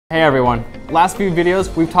Hey everyone, last few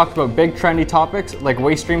videos we've talked about big trendy topics like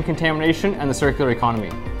waste stream contamination and the circular economy.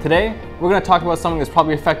 Today, we're going to talk about something that's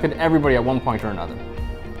probably affected everybody at one point or another.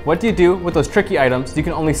 What do you do with those tricky items you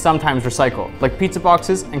can only sometimes recycle, like pizza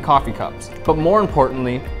boxes and coffee cups? But more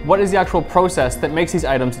importantly, what is the actual process that makes these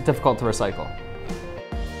items difficult to recycle?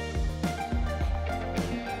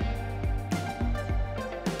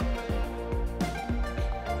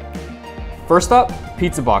 First up,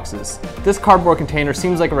 pizza boxes. This cardboard container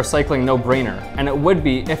seems like a recycling no-brainer, and it would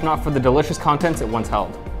be if not for the delicious contents it once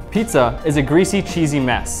held. Pizza is a greasy, cheesy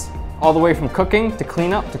mess, all the way from cooking to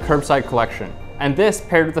cleanup to curbside collection. And this,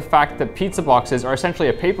 paired with the fact that pizza boxes are essentially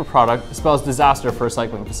a paper product, spells disaster for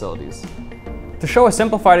recycling facilities. To show a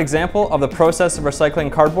simplified example of the process of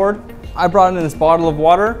recycling cardboard, I brought in this bottle of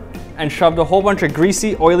water and shoved a whole bunch of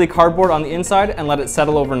greasy, oily cardboard on the inside and let it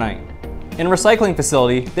settle overnight. In a recycling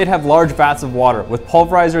facility, they'd have large vats of water with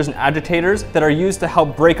pulverizers and agitators that are used to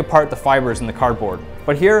help break apart the fibers in the cardboard.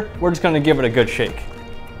 But here, we're just going to give it a good shake.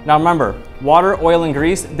 Now remember, water, oil, and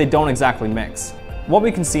grease, they don't exactly mix. What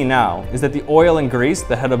we can see now is that the oil and grease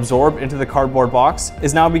that had absorbed into the cardboard box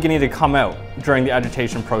is now beginning to come out during the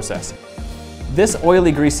agitation process. This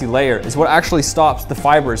oily, greasy layer is what actually stops the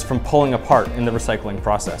fibers from pulling apart in the recycling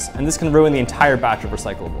process, and this can ruin the entire batch of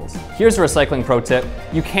recyclables. Here's a recycling pro tip.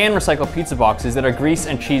 You can recycle pizza boxes that are grease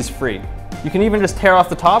and cheese free. You can even just tear off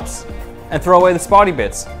the tops and throw away the spotty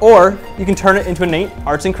bits, or you can turn it into a neat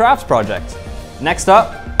arts and crafts project. Next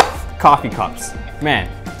up, coffee cups. Man,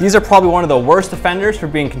 these are probably one of the worst offenders for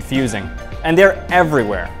being confusing, and they're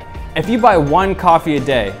everywhere. If you buy one coffee a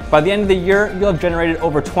day, by the end of the year, you'll have generated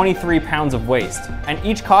over 23 pounds of waste. And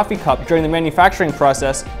each coffee cup during the manufacturing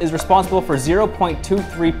process is responsible for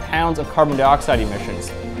 0.23 pounds of carbon dioxide emissions.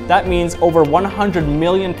 That means over 100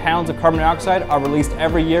 million pounds of carbon dioxide are released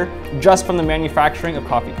every year just from the manufacturing of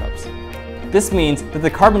coffee cups. This means that the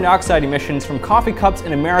carbon dioxide emissions from coffee cups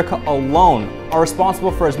in America alone are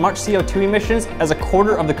responsible for as much CO2 emissions as a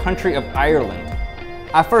quarter of the country of Ireland.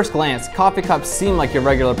 At first glance, coffee cups seem like your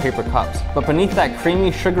regular paper cups, but beneath that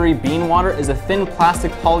creamy, sugary bean water is a thin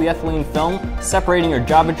plastic polyethylene film separating your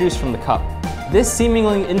Java juice from the cup. This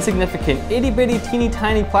seemingly insignificant, itty-bitty,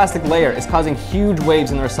 teeny-tiny plastic layer is causing huge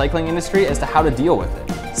waves in the recycling industry as to how to deal with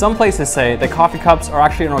it. Some places say that coffee cups are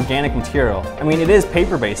actually an organic material. I mean, it is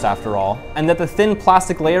paper-based after all, and that the thin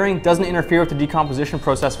plastic layering doesn't interfere with the decomposition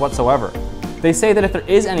process whatsoever. They say that if there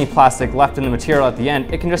is any plastic left in the material at the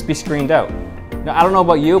end, it can just be screened out. Now, I don't know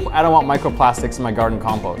about you, but I don't want microplastics in my garden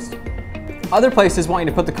compost. Other places want you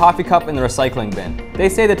to put the coffee cup in the recycling bin. They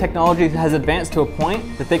say the technology has advanced to a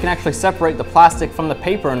point that they can actually separate the plastic from the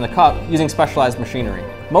paper in the cup using specialized machinery.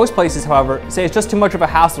 Most places, however, say it's just too much of a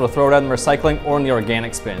hassle to throw it out in the recycling or in the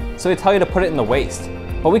organic bin, so they tell you to put it in the waste.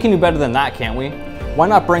 But we can do better than that, can't we? Why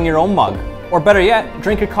not bring your own mug? Or better yet,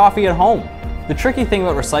 drink your coffee at home. The tricky thing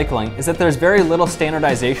about recycling is that there's very little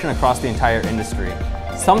standardization across the entire industry.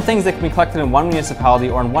 Some things that can be collected in one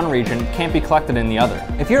municipality or in one region can't be collected in the other.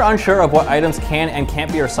 If you're unsure of what items can and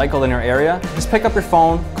can't be recycled in your area, just pick up your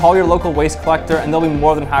phone, call your local waste collector, and they'll be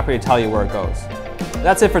more than happy to tell you where it goes.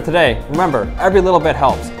 That's it for today. Remember, every little bit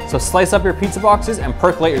helps, so slice up your pizza boxes and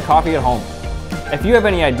percolate your coffee at home. If you have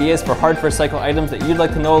any ideas for hard to recycle items that you'd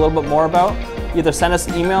like to know a little bit more about, either send us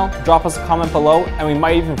an email, drop us a comment below, and we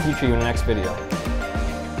might even feature you in the next video.